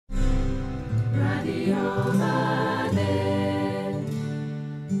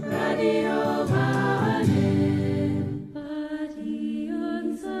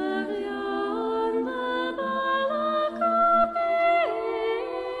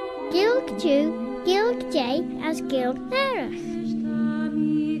Gilg J as Gilg Nerach.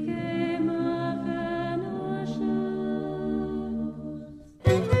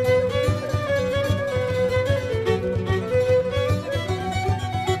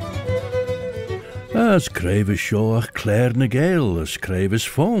 As Crave is Shoach Claare na Gael, as Crave is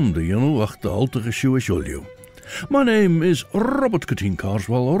formed, ach the altige Shoach. My name is Robert Cutting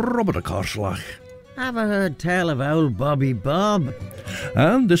Carswell, Robert a Carslach. Have I heard tell of old Bobby Bob?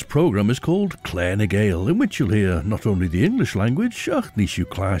 And this programme is called Claare na Gael, in which you'll hear not only the English language, ach nishu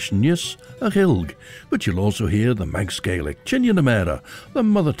clashnius, a Gilg, but you'll also hear the Manx Gaelic, Chinny na Mera, the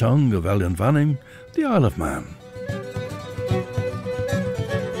mother tongue of Enezenn, the Isle of Man.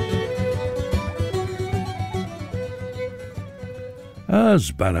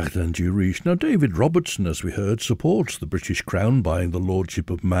 As Bannacht and rish, now David Robertson, as we heard, supports the British Crown buying the Lordship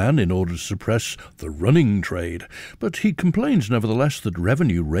of Man in order to suppress the running trade, but he complains nevertheless that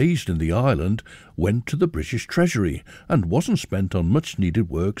revenue raised in the island went to the British Treasury and wasn't spent on much needed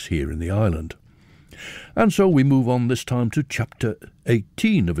works here in the island. And so we move on this time to chapter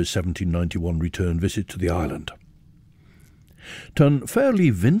 18 of his 1791 return visit to the island. Tun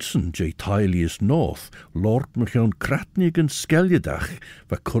fairly Vincent J. Tylius North, Lord Yn Chruinnaght and Skeljedach,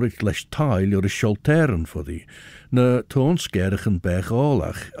 va currit lesh Tyl or a Sholteren for thee, na toon skerich and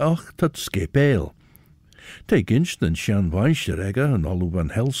Begolach, ach tat skepeel. Take inch den Shan Weischerega and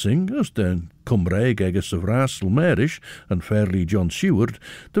Oluwan Helsing, as den Cumraeg eges of Rasel Merish and fairly John Seward,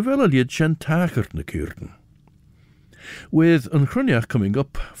 de Velalied Shan Tachert na Kuurten. With Yn Chruinnaght coming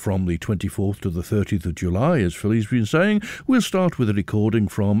up from the 24th to the 30th of July, as Philly's been saying, we'll start with a recording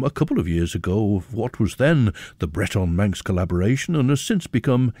from a couple of years ago of what was then the BRETON-MANX collaboration and has since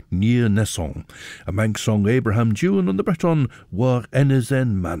become Enezenn, a Manx song Abraham Juan and the Breton war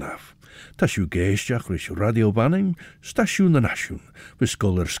Enezenn Manav. Tashu geisjach rish radio banning, stashu na nashun,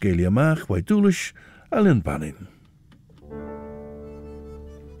 viscoller scalia mach, waidulish, alien banning.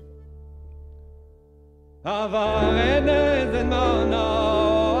 Avar Enezenn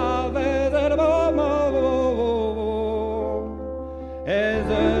Manav, Ezer Bomo,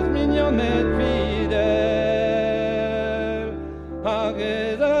 Ezers Mignonet Fidel, Ag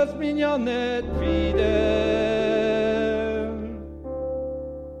Ezers Mignonet Fidel,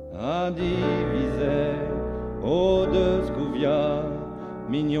 A divise, O de Scuvia,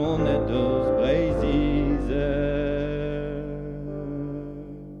 Mignonet dos Brézise.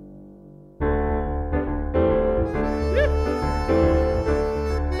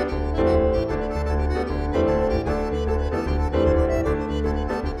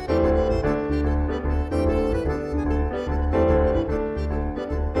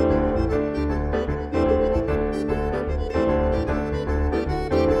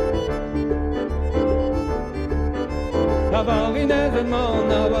 Avar Enezenn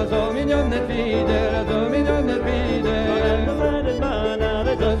Manav, a zo mignonet fidel, a zo mignonet fidel. Enezenn Manav,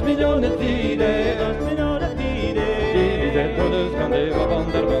 a zo mignonet fidel, a zo mignonet fidel. Diviset o dus kan det vara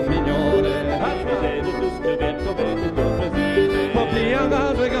vanderban mignonet. Diviset o dus kan det vara vanderban mignonet. Popli a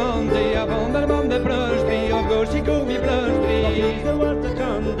gazveganti, a vanderban de plöstri, och går shikovi plöstri. Popli a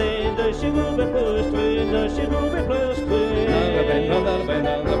gazveganti, de shikovi plöstri, de shikovi plöstri. När vänner där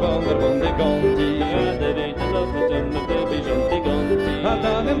vänner, de vanderban de ganti. Det vet jag låter den.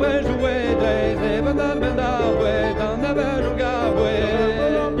 Atan en bwe jouet, se bandar bendabwe, dan na berugabwe.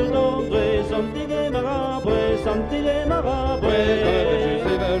 Samtile marabwe, je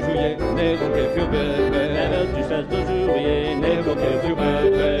sais va jouer, ne donc que bébé. Tu sais de jouer, ne donc que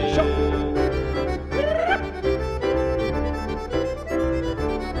bébé.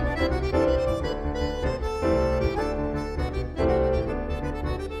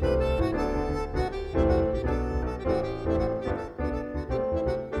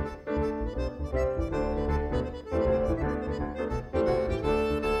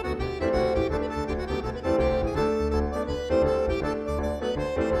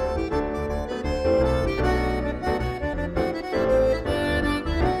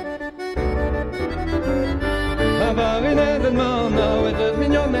 Avar Enezenn Manav, et eus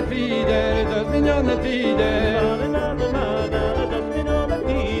mignonet fidel, et eus mignonet fidel. Avar Enezenn Manav, et eus mignonet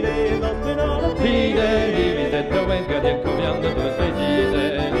fidel, et eus mignonet fidel. Diviset o vent gadet coviande dos brézise.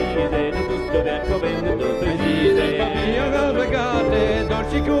 Diviset o dus gadet coviande dos brézise. Papi a gazvegate, dos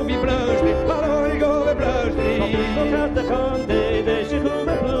shikovi plöstri, alor gove plöstri. Papi a gazvegate, de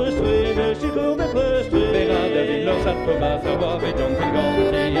shikovi plöstri, de shikovi plöstri. Vera David los at Thomas, a var vi John till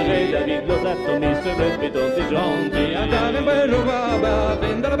ganti. Vera David los eto mise BRETON si jonti a cane bello baba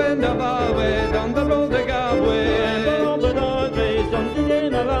benda la benda bawe danda bro de gawe baba da tre sonti de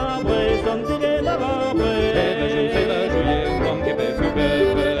ma bawe sonti de ma bawe ebe shum se la juye kom ke be fu be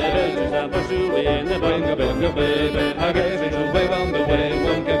ebe tu sa pa shu in the banga banga be age se shu be on the way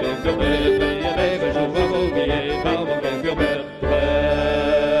kom ke be fu be ebe shu ba bo be baba banga be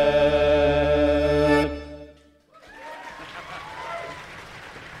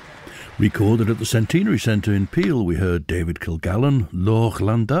Recorded at the Centenary Centre in Peel, we heard David Kilgallen, Laure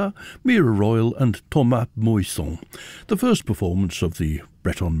Landau, Mira Royal and Thomas Moisson, the first performance of the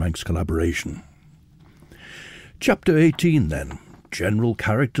BRETON-MANX collaboration. Chapter 18 then. General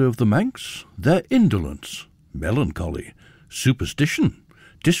character of the Manx, their indolence, melancholy, superstition,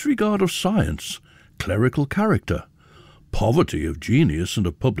 disregard of science, clerical character, poverty of genius and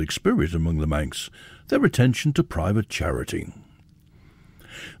of public spirit among the Manx, their attention to private charity.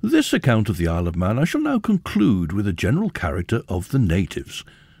 This account of the Isle of Man I shall now conclude with a general character of the natives.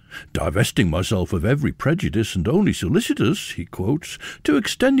 Divesting myself of every prejudice and only solicitous, he quotes, to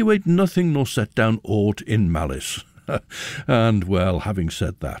extenuate nothing nor set down aught in malice. And, well, having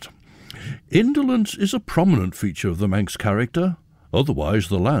said that, indolence is a prominent feature of the Manx character. Otherwise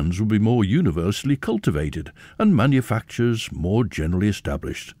the lands would be more universally cultivated and manufactures more generally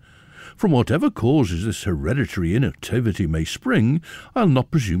established. From whatever causes this hereditary inactivity may spring, I'll not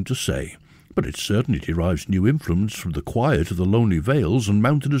presume to say, but it certainly derives new influence from the quiet of the lonely vales and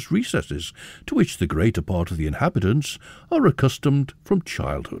mountainous recesses to which the greater part of the inhabitants are accustomed from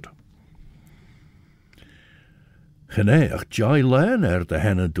childhood. Gneach jai learn de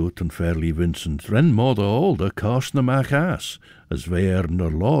henne doet en fairly Vincent, ren mother older cast na mach as we na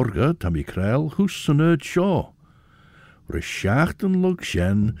lorga tam I krel hoes en shaw. Reschachten log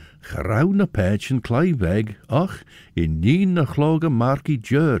shen, grauw na patch en kleibeg, ach, in nien na chloge markie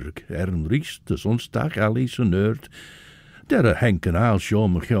jurg, en riest de zonstag allies en nerd, der henken aal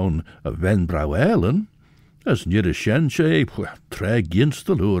shom a wen brauw eilen, as nidde shen she, tre ginst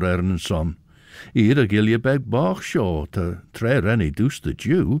de loer en son. Hier gil je beg bach shaw, te tre renny does de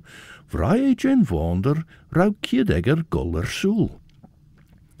Jew, vrije jen wonder, rauw kiedegger guller soel.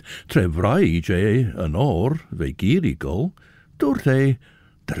 Tre vrij je een oor, we gierig gul, door hij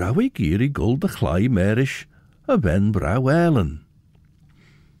drouw ik gierig gul de glij merisch, a wen brouw eilen.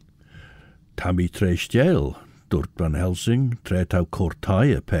 Tammy tre stijl, door van Helsing, tre tau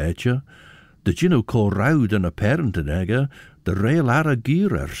kortaie peetje, de gino korruid en a parentenegge, de rail ara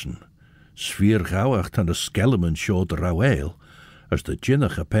gierersen, sfeer gauwacht aan de skellemen show de rauweil, as de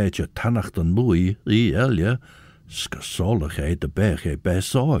ginnige peetje tannacht en moei, elje, skasoligheid de berg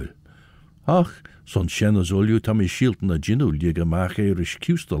besoil. Ach, son schenne zol je tam shield na ginul je gemach rish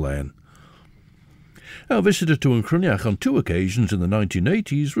Kustelijn. Our visitor to Yn Chruinnaght on 2 occasions in the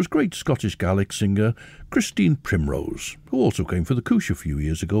 1980s was great Scottish Gaelic singer Christine Primrose, who also came for the Coosh a few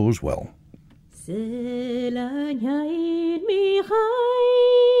years ago as well.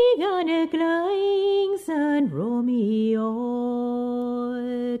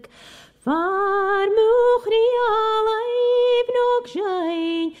 Far muchri alive nog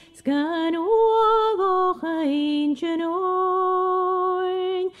shine, scan oog ein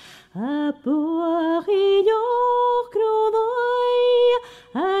genoin. A boog in joch krodai,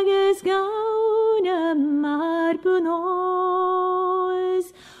 agus gaun a marbunois.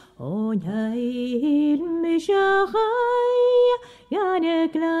 On heil mishachai, jane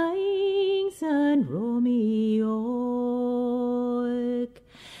glings and Romeo.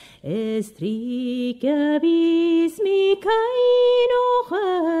 Strike vis mi kein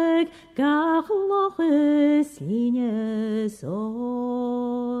ochig, gachloches linjes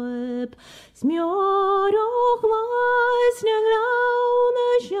op. Smjor och was na glaune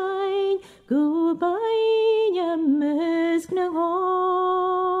schein, gubain jemmesk na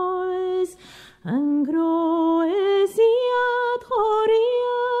hos. An groes iad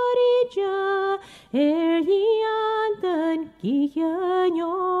choriarija, lianten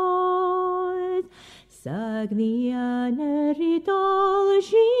kiaull. Sagnian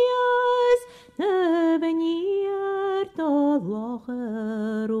ritolgias, nevenir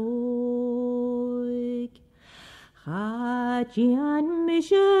tolocheroig. Chajian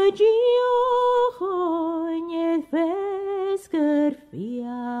mishagiochon yet vesker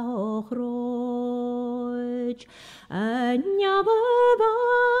fiaochroj.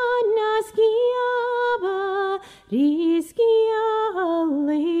 Anyavavan naskiaba, riskia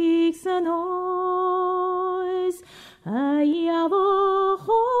alexanois.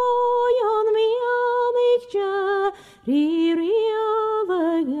 Ayavochoyon mialikja,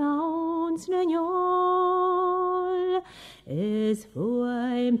 ririavagauns nanyol. Is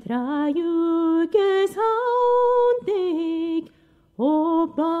fuim traiúgus hauntig o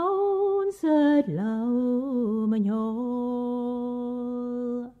bones at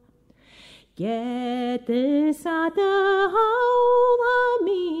laumagnol. Get this at the hall a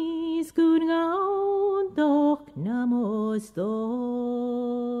mis good gown doch namos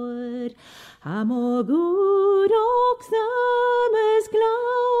dor. Amo good oxam is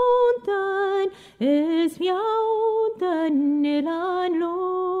glauntan is fjauntan ilan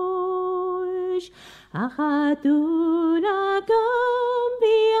loish. Achadula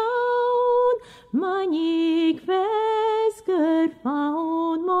gambiaun manig vesker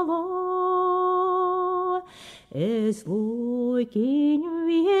faun molo. Is looking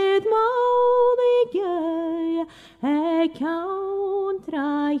with maulige a count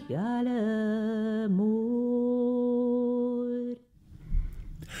more.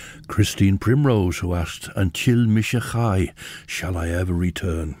 Christine Primrose, who asked, "Until Mishachai, shall I ever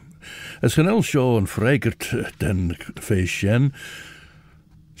return?" As Chanel Shaw and Fregert den Feishen,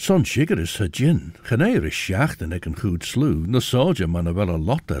 Son Shiger is her gin, Chaneir is shacht and ek een goed slew, na soldier man wel a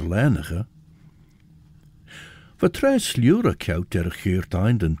lot lenige. For tres slura kout geert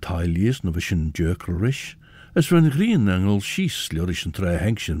eind en tailies na vishin jerkel rish, as van green engel schies slurish en tre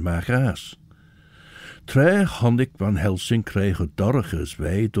hengsjen mag aas. Tre hondik van Helsing kreeg het dorges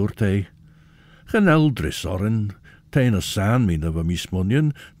wij door te. Genel drissoren, tein a san mina va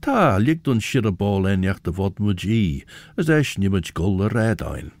mismunion, ta ligt on shira bol enjach de vod muji, as esch nimage gull red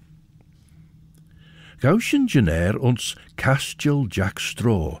ein. Gaushin genair ons Castjel Jack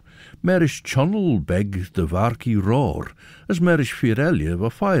Straw, merish channel beg de varki roar, as merish firelia va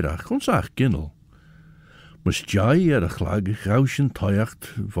feirach ons ach ginnel. Mus jai a chlag gaushin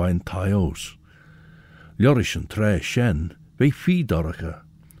toyacht vain taios. Ljorishin tre shen, ve fiedorge.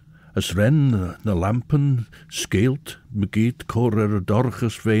 As ren na lampen, skeelt, megeet cor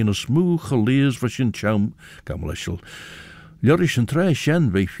dorges vein a smoe geleers vashin cham, gamleshel. Ljorishin tre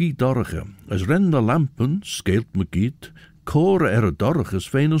shen ve fiedorge. As ren na lampen, skeelt megeet, cor dorges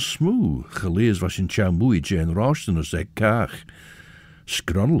vein a smoe geleers vashin cham moei jen rosten as ek kach.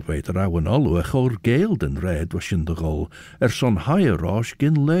 Scrunnel weet er ouwen alwe chor Gael den red vashin de gol, son higher rosh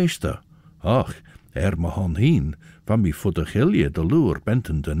gin leester. Ach, mahan heen, van mi fudde gilje de lure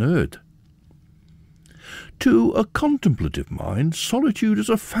benten de nerd. To a contemplative mind, solitude is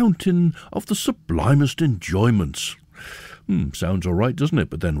a fountain of the sublimest enjoyments. Sounds all right, doesn't it?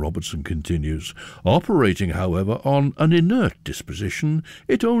 But then Robertson continues, operating, however, on an inert disposition,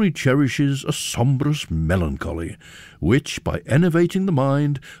 it only cherishes a sombrous melancholy, which, by enervating the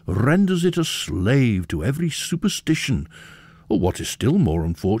mind, renders it a slave to every superstition, or what is still more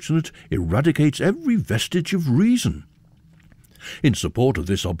unfortunate, eradicates every vestige of reason. In support of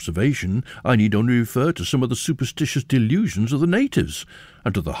this observation, I need only refer to some of the superstitious delusions of the natives,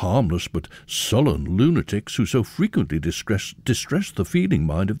 and to the harmless but sullen lunatics who so frequently distress the feeling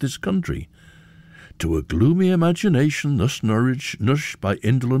mind of this country. To a gloomy imagination thus nourished by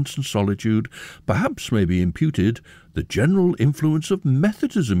indolence and solitude, perhaps may be imputed the general influence of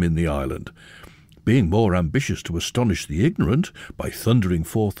Methodism in the island. Being more ambitious to astonish the ignorant by thundering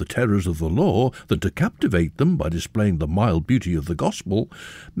forth the terrors of the law than to captivate them by displaying the mild beauty of the gospel,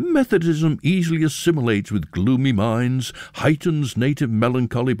 Methodism easily assimilates with gloomy minds, heightens native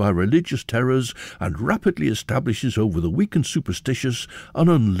melancholy by religious terrors, and rapidly establishes over the weak and superstitious an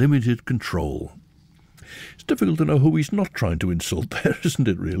unlimited control. It's difficult to know who he's not trying to insult there, isn't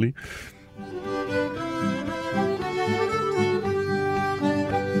it, really?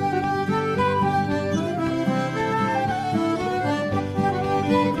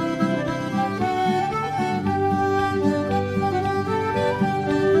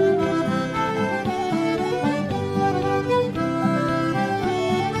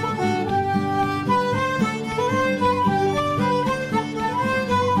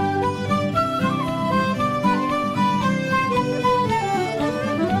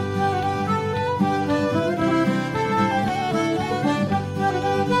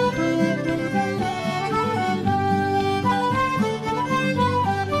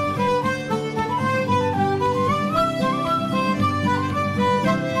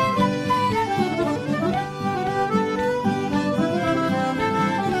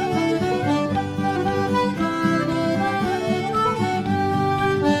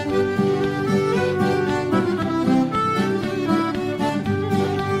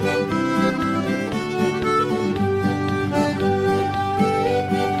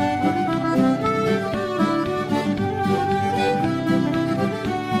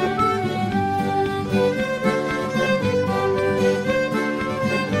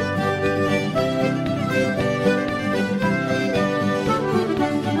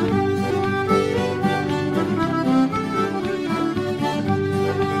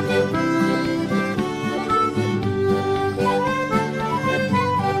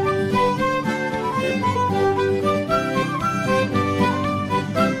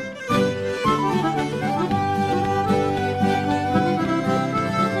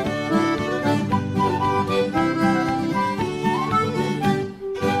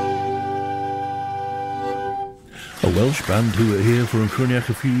 Welsh band who were here for Yn Chruinnaght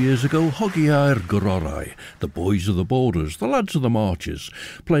a few years ago, HOGIAU'R, GORORAU, the boys of the borders, the lads of the marches,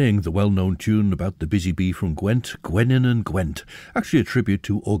 playing the well-known tune about the busy bee from Gwent, Gwenynen, Gwent, actually a tribute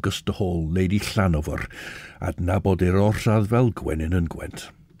to Augusta Hall, Lady Llanover, adnabod i'r orsedd fel Gwenynen,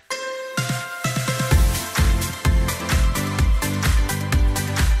 Gwent.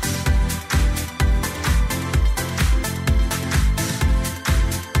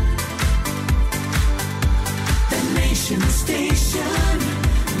 Station,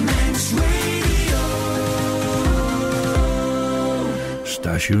 Manx Radio.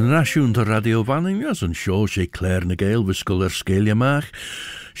 Stasiwn yn asiwn dy radio fanning, as yn sio sé Claare na Gael wisgol sgeilia mach,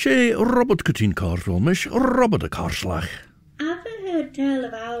 sé Robert Cutin Carswell, mish Robert a Carslach. Have you heard tell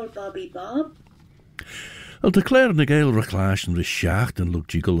of owl Bobby Bob? Al de Claare na Gael reclash yn ryshacht yn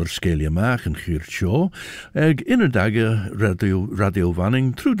lwg jigol sgeilia mach yn chyr sio, ag innerdaga radio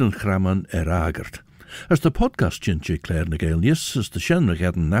fanning trwyd yn chraman agart. As the podcast chinche Claare na Gael nis, as the shenrach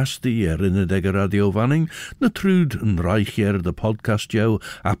hadden nasty innerdaga radio vanning, na trwyd yn reich the podcast jou,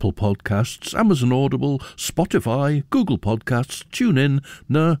 Apple Podcasts, Amazon Audible, Spotify, Google Podcasts, TuneIn,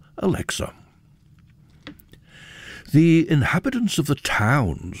 na Alexa. The inhabitants of the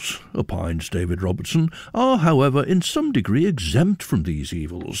towns, opines David Robertson, are, however, in some degree exempt from these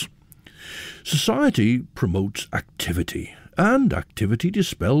evils. Society promotes activity, and activity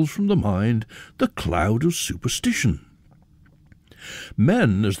dispels from the mind the cloud of superstition.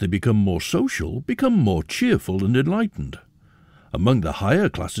 Men, as they become more social, become more cheerful and enlightened. Among the higher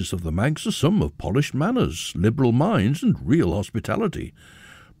classes of the Manx are some of polished manners, liberal minds, and real hospitality.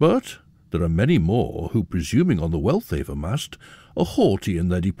 But there are many more who, presuming on the wealth they've amassed, are haughty in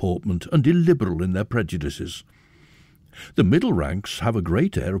their deportment and illiberal in their prejudices. The middle ranks have a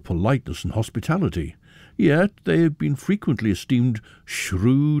great air of politeness and hospitality, yet they have been frequently esteemed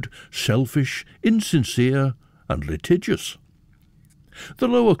shrewd, selfish, insincere, and litigious. The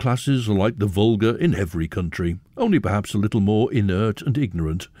lower classes are like the vulgar in every country, only perhaps a little more inert and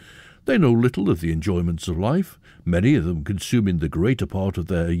ignorant. They know little of the enjoyments of life, many of them consuming the greater part of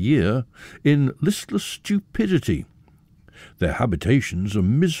their year in listless stupidity. Their habitations are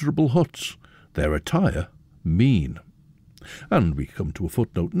miserable huts, their attire mean. And we come to a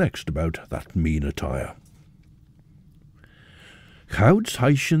footnote next about that mean attire. Chaoidh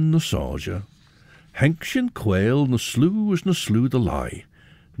haishin na sája, henkshin quail na slew as na slew the lie,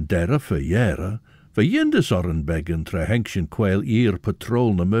 dera fayera, yindis oran began tra henkshin quail ear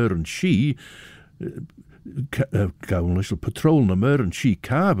patrol na mer and she, patrol na mer and she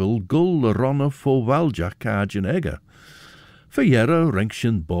cabel gull la ronna fo valja cajin ega. Fayera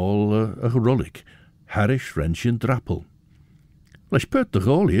renkshin ball a rollick, harish renshin drapple. Leis pert de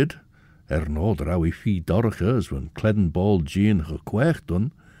goliad, nod rau I fi dorchas when cledden ball jean gekwecht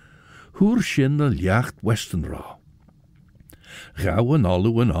dun, hoer shin a Lucy Westenra. Gauw en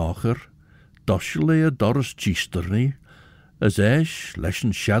allu en acher, doshele a doris gisterni, as esh,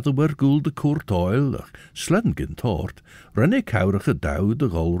 leschen shadower goel de courtoil, sledden gintort, renne kaurige douw de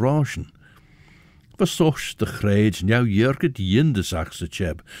gol raschen. Versoch de grades nou jurket jindesach se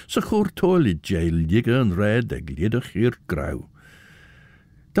cheb, se courtoil jail ligge en red eg liedig hier grauw.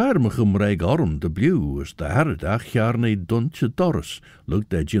 Daar me gymreig orm de blew, as de herredach jarne duntje doris, lukt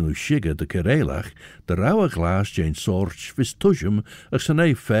de ginu shigge de kerelach, de rauwe glaas jane sorch vis tushum, as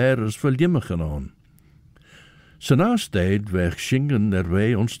an fair as verlimmigen on. Sena steed weg shingen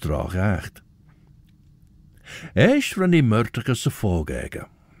wee ons draag echt. Esh rennie murtige se fogege.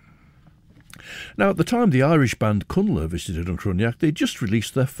 Now, at the time the Irish band Cunla visited Yn Chruinnaght, they just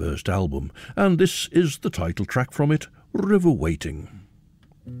released their first album, and this is the title track from it, River Waiting.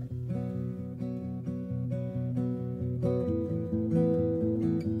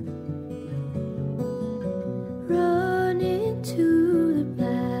 Run into the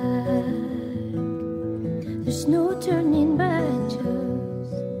black, there's no turning back, just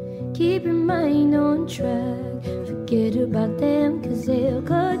keep your mind on track. Forget about them, 'cause they'll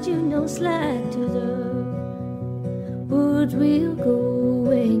cut you no slack. To the woods we'll go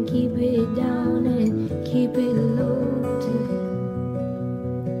and keep it down and keep it low, to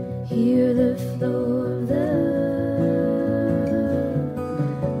hear the flow of the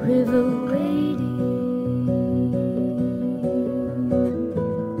river waiting.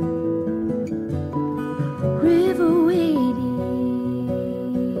 River waiting.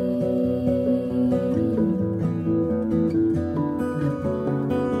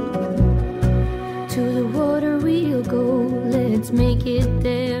 To the water we'll go, let's make it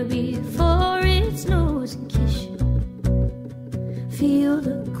there before it snows and kiss you. Feel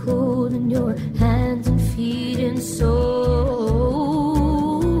the cold in your hands and feet and soul.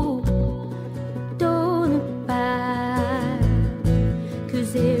 Don't look back.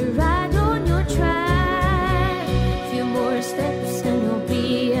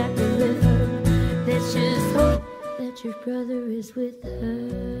 but your brother is with her.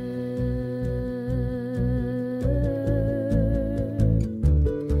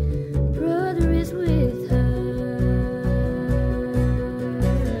 Brother is with her.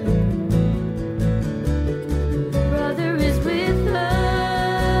 Brother is with her.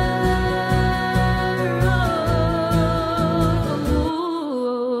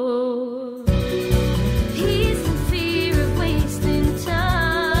 Oh, he's in fear of wasting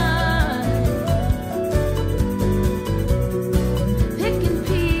time, picking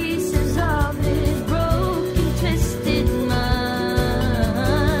pieces of his broken, twisted mind.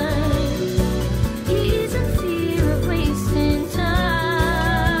 He's in fear of wasting time,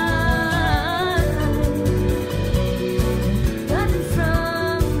 running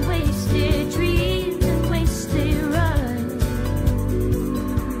from wasted dreams and wasted rhymes.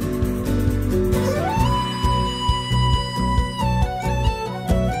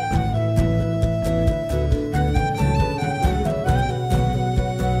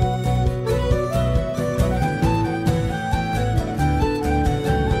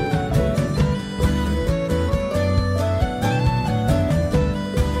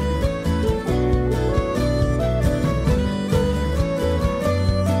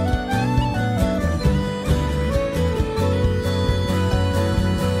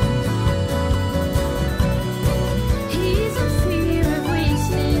 He's in fear of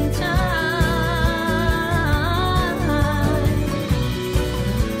wasting time,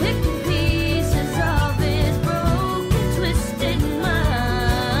 picking pieces of his broken, twisted mind.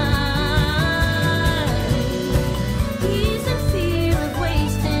 He's in fear of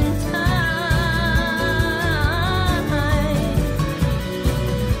wasting time,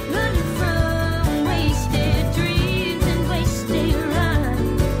 running from wasted dreams and wasted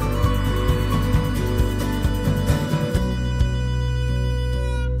rhymes.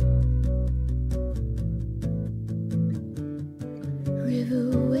 River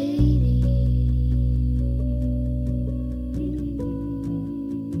waiting,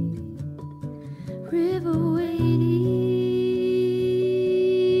 river waiting,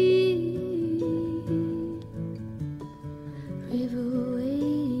 river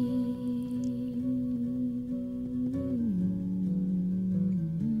waiting.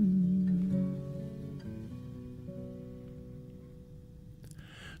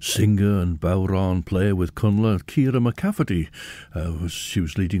 Singer and Bowron player with Cunla, Ciara McCafferty. She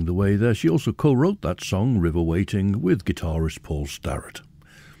was leading the way there. She also co-wrote that song, River Waiting, with guitarist Paul Starrett.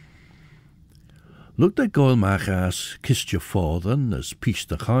 Look de Gael machas, kist je fodden, as piece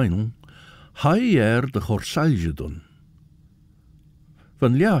de chaoidh, HOGIAU'R de chorsailje dun.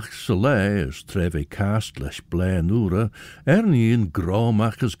 Van liach se le, as treve cast leis ble nura, nie in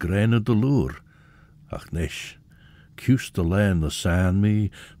gramach as grene de loer. Ach nish. Cús de len the san me,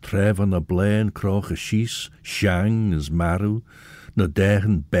 trevan na blaen croch a shees, shang as maru, na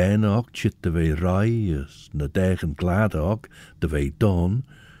degen ben och chit de ve rai, as na degen glad och de ve don.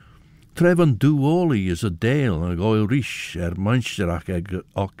 Trevan ooilley as a dale ag oil rish mancherach ag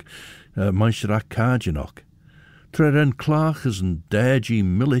och, mancherach cajin och. Treren clach as an dagy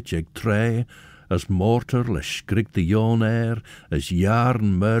millich ag tre, as mortar le skrig de yon as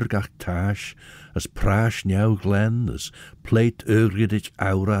yarn murgach tash, as prash new glen, as plate urgedich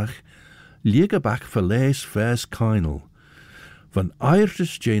aurach, liegabach verlees vers keinel. Van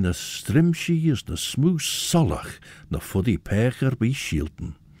eirtis jane strimshi as na smoes solach, na fuddy pecher by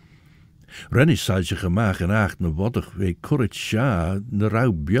shielten. Rennie saidje gemach en acht na waddig we currit sha, na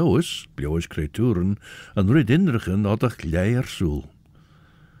rauw bioes creaturen, en rid indrigen oddach leier soel.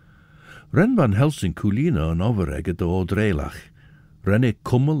 Ren van Helsing coolina en overegge de oordreilach. Ren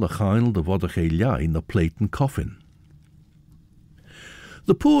kummel de chaoidh de waddig ljai na plate and coffin.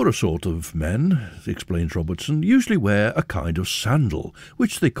 The poorer sort of men, explains Robertson, usually wear a kind of sandal,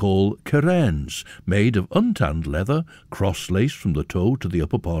 which they call carènes, made of untanned leather, cross-laced from the toe to the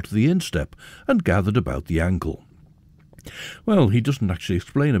upper part of the instep, and gathered about the ankle. Well, he doesn't actually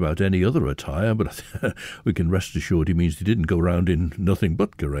explain about any other attire, but we can rest assured he means he didn't go round in nothing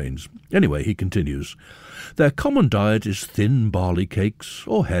but carènes. Anyway, he continues, their common diet is thin barley cakes,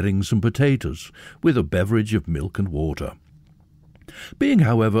 or herrings and potatoes, with a beverage of milk and water. Being,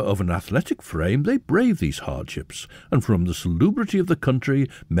 however, of an athletic frame, they brave these hardships, and from the salubrity of the country,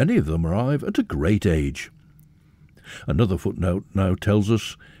 many of them arrive at a great age. Another footnote now tells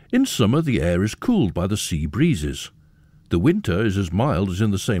us, in summer the air is cooled by the sea breezes. The winter is as mild as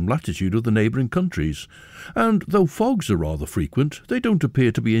in the same latitude of the neighbouring countries, and though fogs are rather frequent, they don't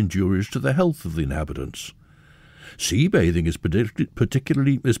appear to be injurious to the health of the inhabitants. Sea bathing is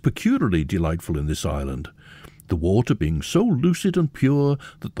peculiarly delightful in this island. the water being so lucid and pure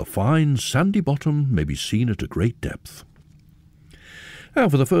that the fine sandy bottom may be seen at a great depth. Now,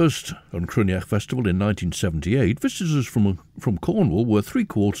 for the first Yn Chruinnaght festival in 1978, visitors from Cornwall were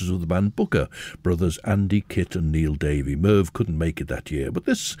three-quarters of the band Booker, brothers Andy, Kit and Neil Davey. Merv couldn't make it that year, but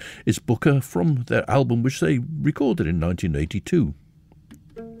this is Booker from their album which they recorded in 1982.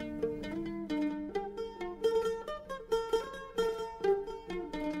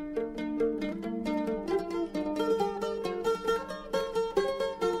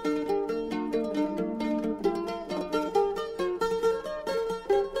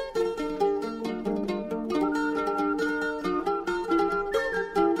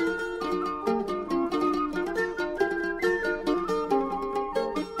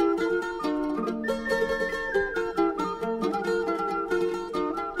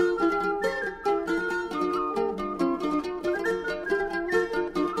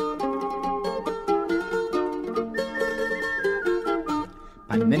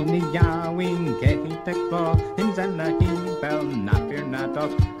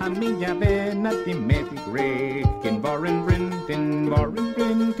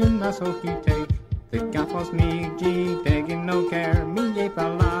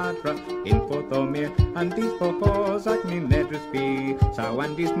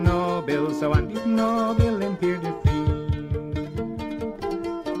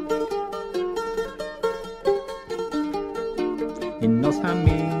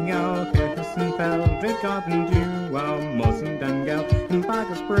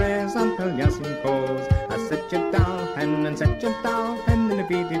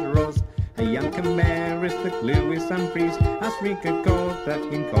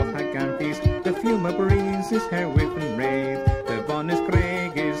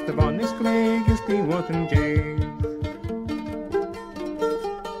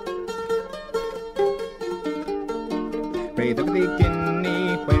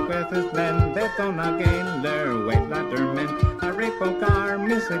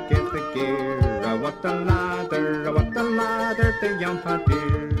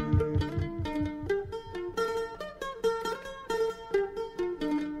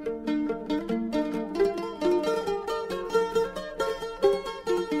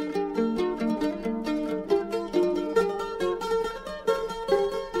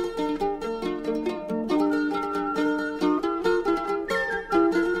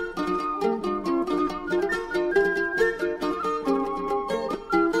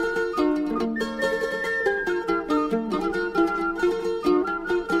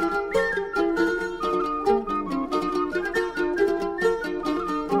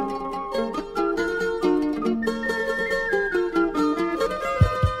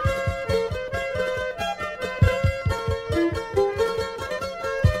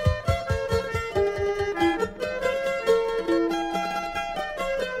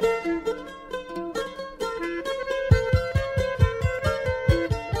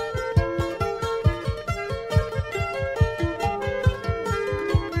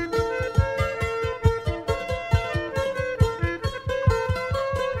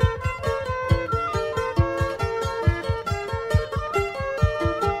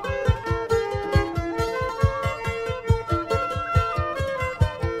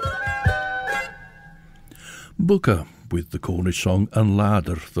 Booker with the Cornish song Yn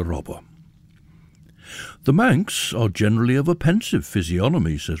Chruinnaght the Robber. The Manx are generally of a pensive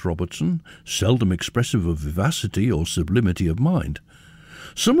physiognomy, says Robertson, seldom expressive of vivacity or sublimity of mind.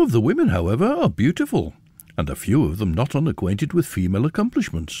 Some of the women, however, are beautiful, and a few of them not unacquainted with female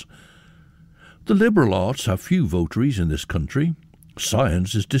accomplishments. The liberal arts have few votaries in this country.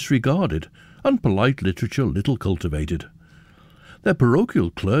 Science is disregarded, and polite literature little cultivated. Their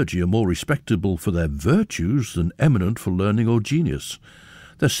parochial clergy are more respectable for their virtues than eminent for learning or genius.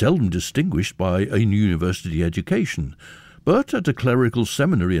 They're seldom distinguished by a university education, but at a clerical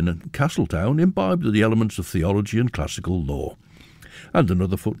seminary in Castletown imbibed the elements of theology and classical law. And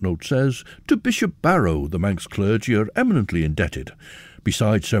another footnote says, to Bishop Barrow the Manx clergy are eminently indebted.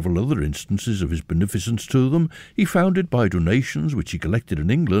 Besides several other instances of his beneficence to them, he founded by donations which he collected in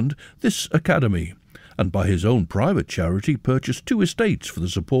England this academy, and by his own private charity purchased 2 estates for the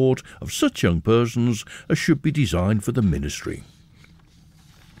support of such young persons as should be designed for the ministry.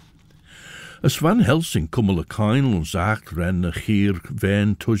 As van Helsing kummel a kiaull ons acht ren a chier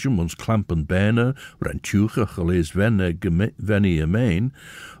ven tusjem ons klampen bene, ren tuche gelees veni a main,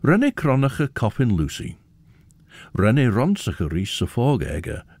 ren e cronige coffin Lucy. Ren e ronsige ries se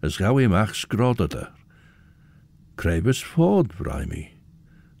voorgege, as gauw e mach skrodder. Krebes voort, Brimey.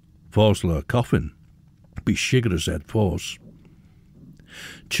 Forsler coffin. Be shigger said force.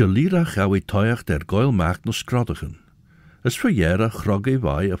 Chalira gawi toiach der Gael macht no scroddigen. As verjera chrogge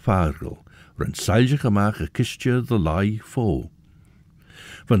vai a fargel, ren seilge maach a kistje the lai fo.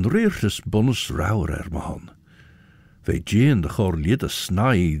 Van reertes bonus rauwer man. Ve jean de chor lied a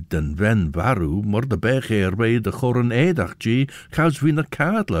snai den ven varu, mor de bech bij de chor een eidach je, gauws wie na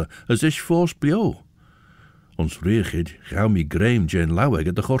kadle, as is fos bio. Ons reechid, gauw mi greim jen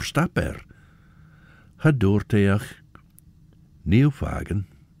lauwege de chor stapper. Ha doorteach, nieuwvagen.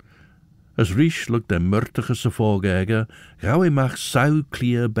 As rish look de murtige se voorgege, gauw mag sau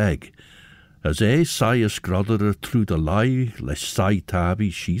clear beg. As sai a scrodder through de lai, les sai tabi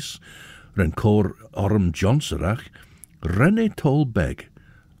schies, ren cor orm jonserach, renne tol beg.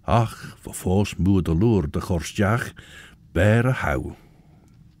 Ach, voor fos moe de loer de gorsjach, bere hou.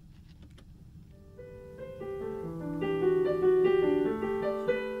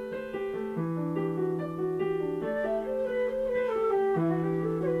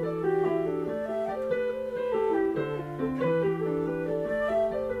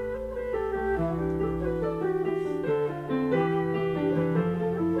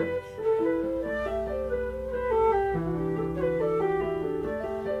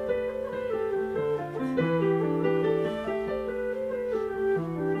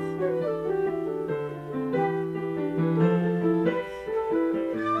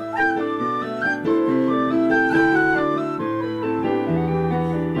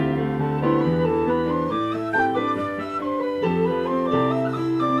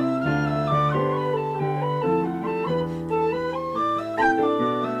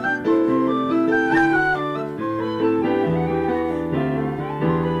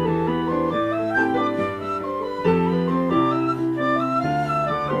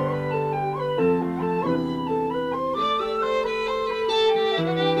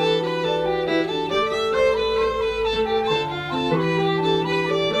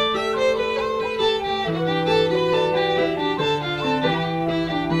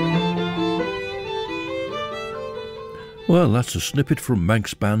 Well, that's a snippet from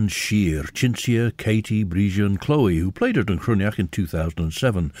Manx band Sheer, Cinzia, Katie, Bridget and Chloe, who played at Yn Chruinnaght in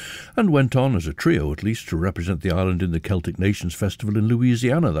 2007 and went on, as a trio at least, to represent the island in the Celtic Nations Festival in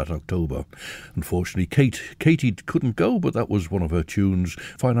Louisiana that October. Unfortunately, Katie couldn't go, but that was one of her tunes,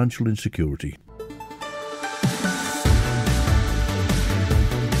 Financial Insecurity.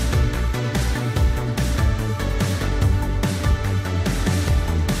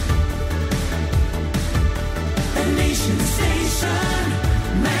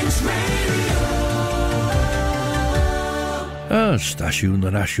 Stasiwn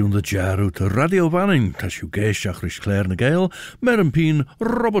yn asiwn the jarw to Radio Fanning, tasiw geisiach rish Claare na Gael, Peen,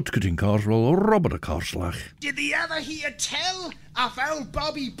 Robert Cutting Carswell, Robert a Carslach. Did the other hear tell of old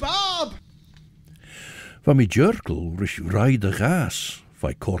Bobby Bob? Van mi jerkel rish ride a gas,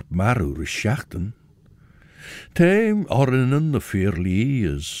 vai corp maru rish schachten. Tame orinen the fearly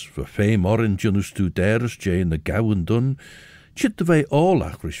is, for fame orin junus tu deres jane the gowan dun, chit the vei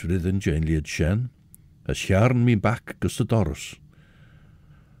allach rish ridden jane liad shen, as jarn me back gus the doris.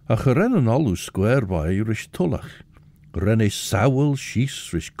 A gerennen allu square by rish tullach. Renne sawel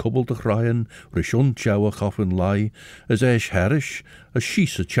shees rish kubbel de chraien, rish unchow choffen lai, as esh harish, a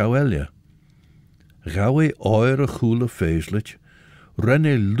shees a chowelia. Gawe oir a chule feeslich,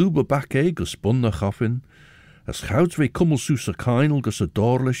 renne lube back gus bunna choffen, as gouds we kummelsoes a kainel gus a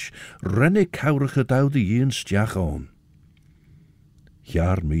dorlish, renne kaurige doude yin stjach on.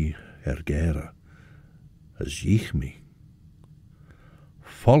 Jaar me ergera, as jich me.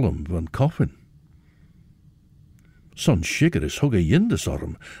 Follum van coffin. Son shiger is hugge yindes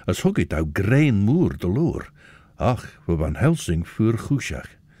orm, as hugge dou grain moer de loer. Ach, we van Helsing voor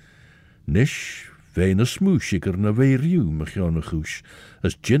goeshach. Nish, veen a smoeshiger na weiriu mechione goesh,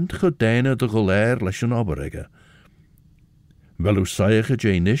 as jint gedeine de Golair lesh an oberege. Wel u saige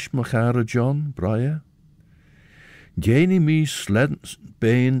jay nish mechare John, braie? Jeni mi sled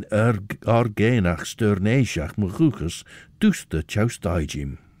been genach sterneshach mechuches duste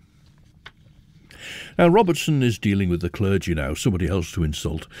chaoidh. Now Robertson is dealing with the clergy now, somebody else to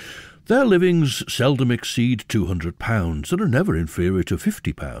insult. Their livings seldom exceed £200 and are never inferior to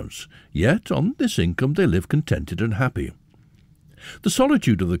 £50, yet on this income they live contented and happy. The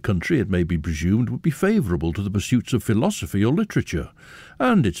solitude of the country, it may be presumed, would be favourable to the pursuits of philosophy or literature,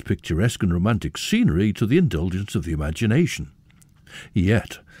 and its picturesque and romantic scenery to the indulgence of the imagination.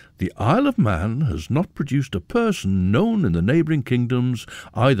 Yet the Isle of Man has not produced a person known in the neighbouring kingdoms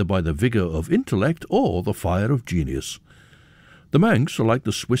either by the vigour of intellect or the fire of genius. The Manx are like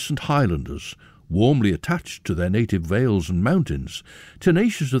the Swiss and Highlanders, warmly attached to their native vales and mountains,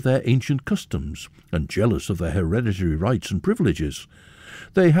 tenacious of their ancient customs, and jealous of their hereditary rights and privileges.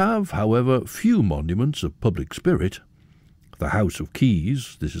 They have, however, few monuments of public spirit. The House of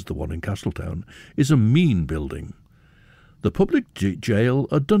Keys, this is the one in Castletown, is a mean building, the public jail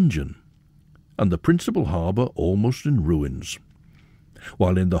a dungeon, and the principal harbour almost in ruins.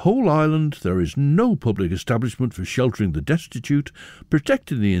 While in the whole island there is no public establishment for sheltering the destitute,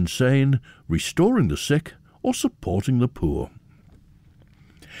 protecting the insane, restoring the sick, or supporting the poor.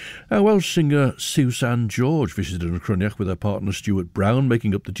 Welsh singer Susan George visited Yn Chruinnaght with her partner Stuart Brown,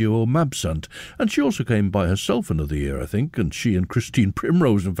 making up the duo Mabsant, and she also came by herself another year, I think, and she and Christine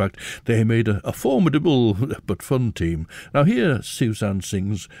Primrose, in fact, they made a formidable but fun team. Now here Susan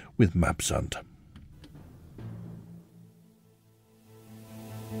sings with Mabsant.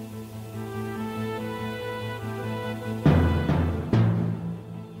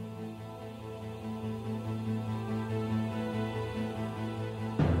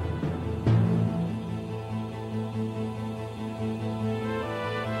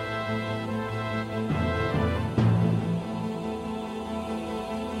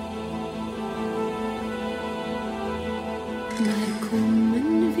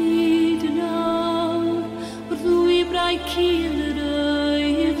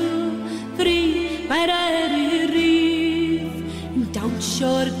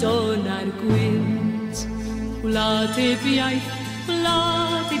 Gwent, wlad heb iaith,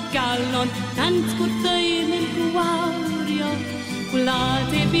 wlad heb galon, nant gwrthyn yn gwawrio. Wlad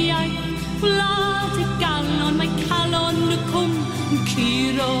heb iaith, wlad heb galon, mae calon y cwm yn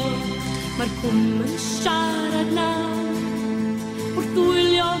curo. Mae'r cwm yn siarad nawr, wrth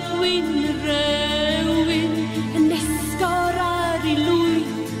wylio gwyn y rewyn, yn esgor ar ei lwy,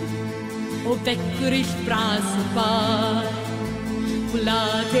 o fegryll bras y bar.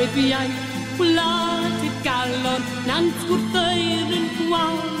 Wlad heb iaith, wlad heb galon, nant gwrthyn yn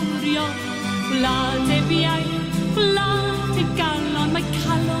gwawrio. Wlad heb iaith, wlad heb galon, mae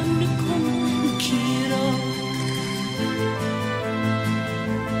calon y cwm yn curo.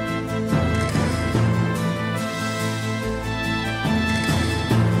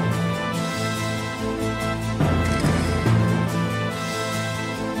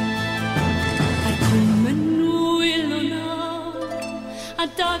 A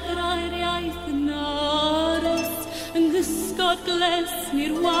dagrau'r iaith yn aros, yng nghysgod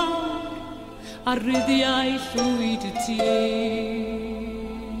glesni'r wawr, a ryddiau llwyd y tir.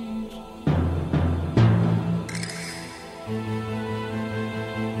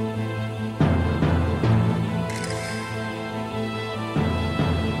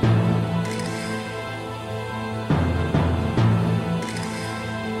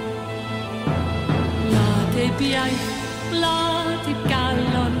 Wlad heb iaith, wlad heb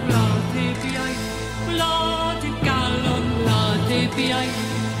galon, wlad heb iaith, wlad heb galon, wlad heb iaith,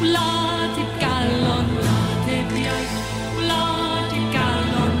 wlad heb galon, wlad heb iaith, wlad heb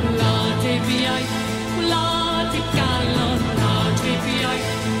galon, wlad heb iaith, wlad heb galon, wlad heb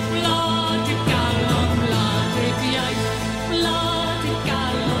iaith, wlad heb galon, wlad heb iaith, wlad heb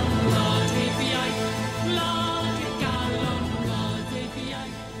galon, wlad heb iaith, wlad heb galon, wlad heb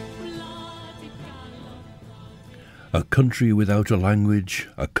iaith, wlad heb galon. A country without a language,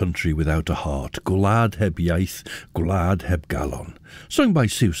 a country without a heart. Gwlad heb iaith, gwlad heb galon. Sung by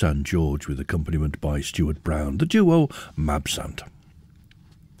Susan George with accompaniment by Stuart Brown, the duo Mabsant.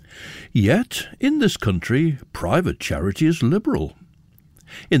 Yet, in this country, private charity is liberal.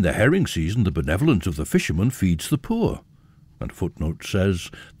 In the herring season, the benevolence of the fisherman feeds the poor. And footnote says,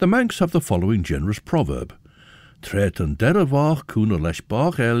 the Manx have the following generous proverb. Tret an derafach cwn leis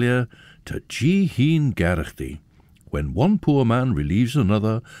bach elia, ta gi hin gerachti. When one poor man relieves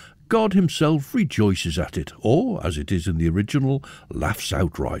another, God himself rejoices at it, or, as it is in the original, laughs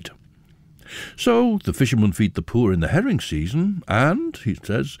outright. So the fishermen feed the poor in the herring season, and, he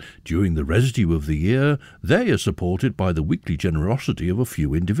says, during the residue of the year, they are supported by the weekly generosity of a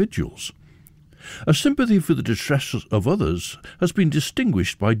few individuals. A sympathy for the distress of others has been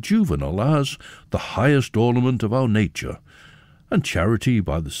distinguished by Juvenal as the highest ornament of our nature, and charity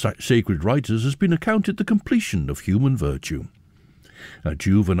by the sacred writers has been accounted the completion of human virtue.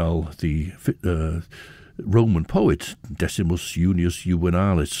 Juvenal, the Roman poet, Decimus Junius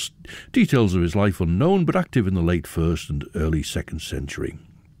Juvenalis, details of his life unknown but active in the late 1st and early 2nd century.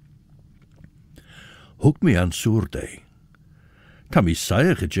 Hwg mi an sŵrde. Tam I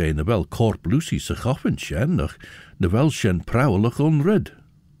saich y je na fel corp Lucy sa choffin sien ach na fel sien prawlach onred.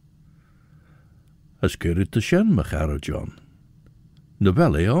 As gyrid the sien mach ara John. Na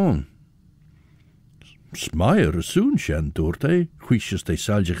fel e on. Smaer y sŵn sien dwrte, chwisius de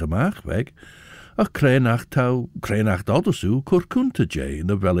saljach amach weg, ach crenacht oddysw cwrcwnta je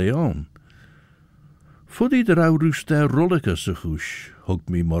na fel e on. Fuddy de raurus der rollica sa chwsh, hug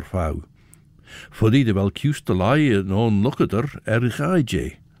me mor fau. Fuddy de wel cwst de lai yn on lookeder gai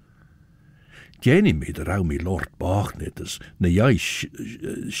je. Jenny me de rau me lord bachnit as na jai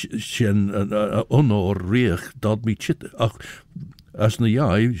shen onor riech dat me chit ach as na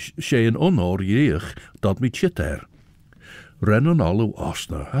jai shen onor riech dat me chit Ren an allu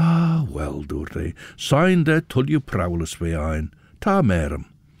osna, well doorte, sign de tulju prowlus we ein, ta merem.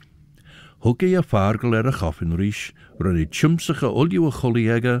 Hugge a fargel a chaffin rish, ren chumsige olju a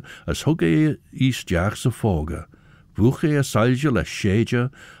choliega, as hugge east jags a foga. Vuche a sailje a sheja,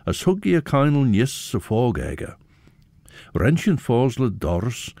 as hugge a kainel nis a fogega. Renshin fosle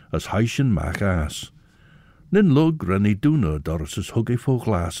doris, as heishin mach ass. Nin lug ren duna doris as hugge fo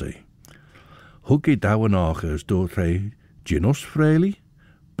glase. Hugge dawan ach as doorte, Ginos freely,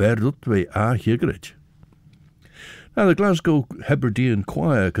 berdut we a higrit. Now, the Glasgow Hebridean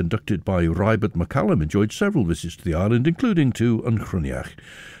Choir, conducted by Robert McCallum, enjoyed several visits to the island, including to Yn Chruinnaght.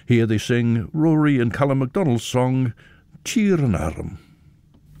 Here they sing Rory and Callum MacDonald's song, Cheer an Aram.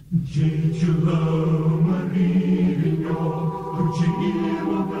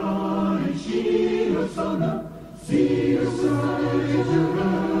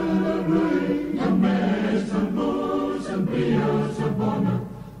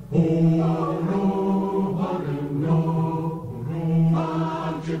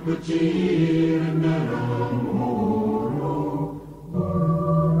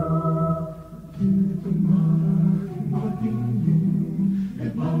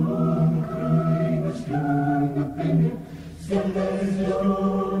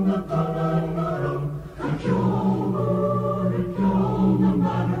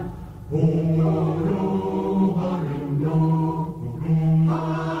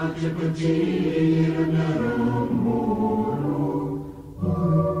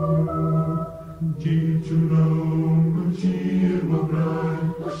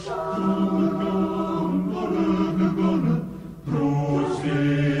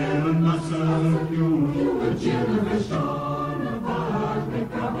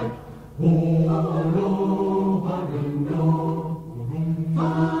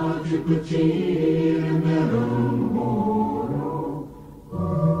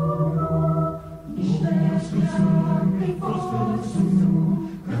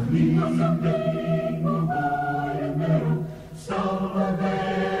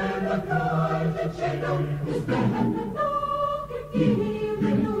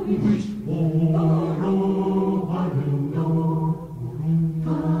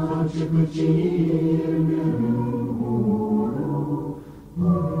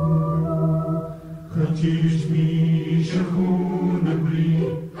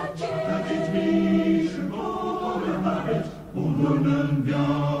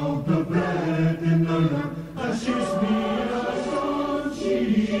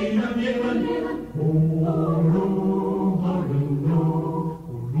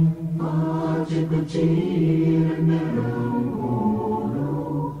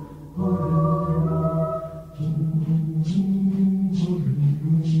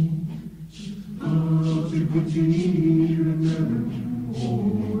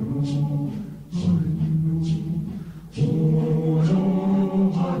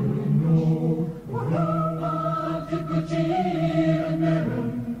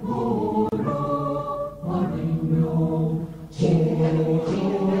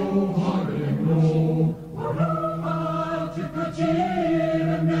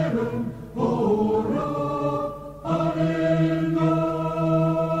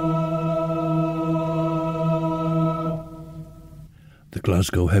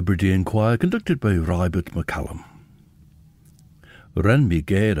 Glasgow Hebridean Choir, conducted by Robert McCallum. Ren mi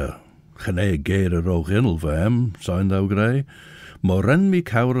gera, chene gera ro ginnel vam, sein thou grey, mo ren mi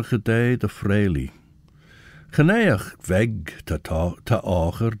courige day de freely. Geneach weg ta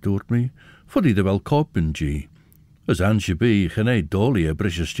acher doort me, foddy de wel kopen g. As ansje be, gene dolly a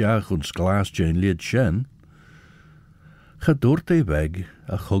brisjestjach ons glas jane lid shen. Ga doorte weg,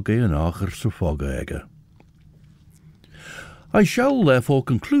 a chogge en acher so fogge. I shall therefore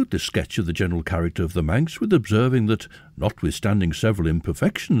conclude this sketch of the general character of the Manx with observing that, notwithstanding several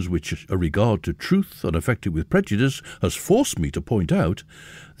imperfections which a regard to truth unaffected with prejudice has forced me to point out,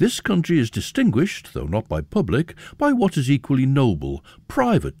 this country is distinguished, though not by public, by what is equally noble,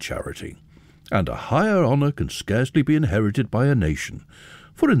 private charity, and a higher honour can scarcely be inherited by a nation,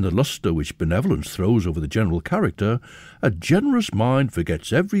 for in the lustre which benevolence throws over the general character, a generous mind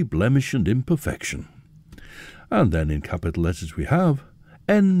forgets every blemish and imperfection. And then in capital letters we have,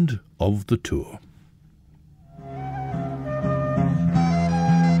 End of the Tour.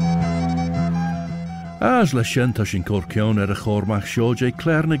 As leisientas in Corcion a chormach show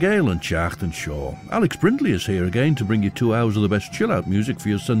Claare na Gael and Chacht and Shaw. Alex Brindley is here again to bring you 2 hours of the best chill-out music for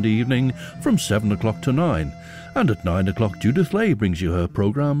your Sunday evening from 7 o'clock to 9. And at 9 o'clock, Judith Lay brings you her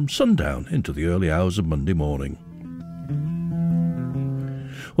programme Sundown into the early hours of Monday morning.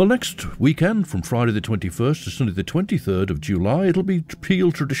 Well, next weekend, from Friday the 21st to Sunday the 23rd of July, it'll be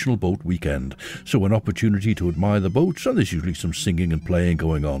Peel Traditional Boat Weekend, so an opportunity to admire the boats, and there's usually some singing and playing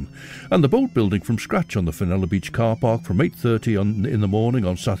going on. And the boat building from scratch on the Fenella Beach car park from 8:30 in the morning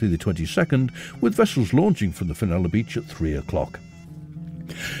on Saturday the 22nd, with vessels launching from the Fenella Beach at 3 o'clock.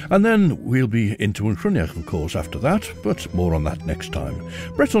 And then we'll be into Yn Chruinnaght, of course, after that, but more on that next time.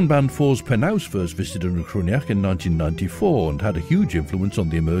 Breton band Fors-Penhaus first visited Yn Chruinnaght in 1994 and had a huge influence on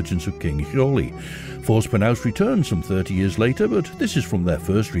the emergence of King Kiaull. Fors-Penhaus returned some 30 years later, but this is from their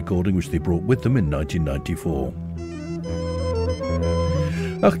first recording which they brought with them in 1994.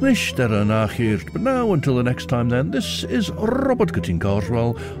 Ach nish der nachhirt, but now until the next time then, this is Robert Cutting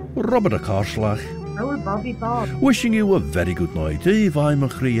Carswell, Robert a Carslach. Oh, Bobby Bob. Wishing you a very good night. If I'm a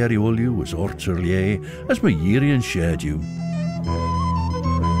chrieriolju as orterlie, as my Yirian shared you.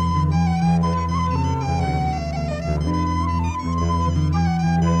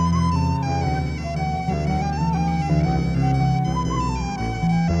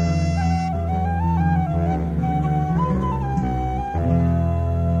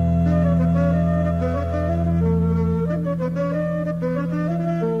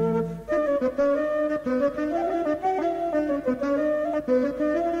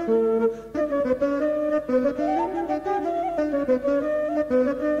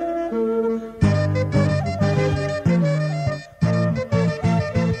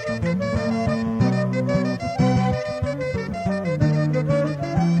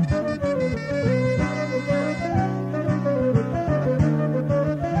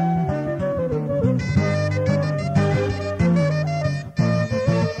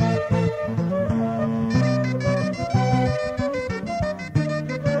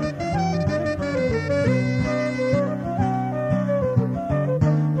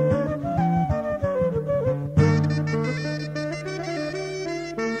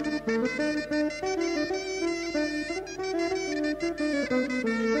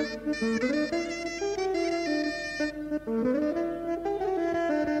 Thank you.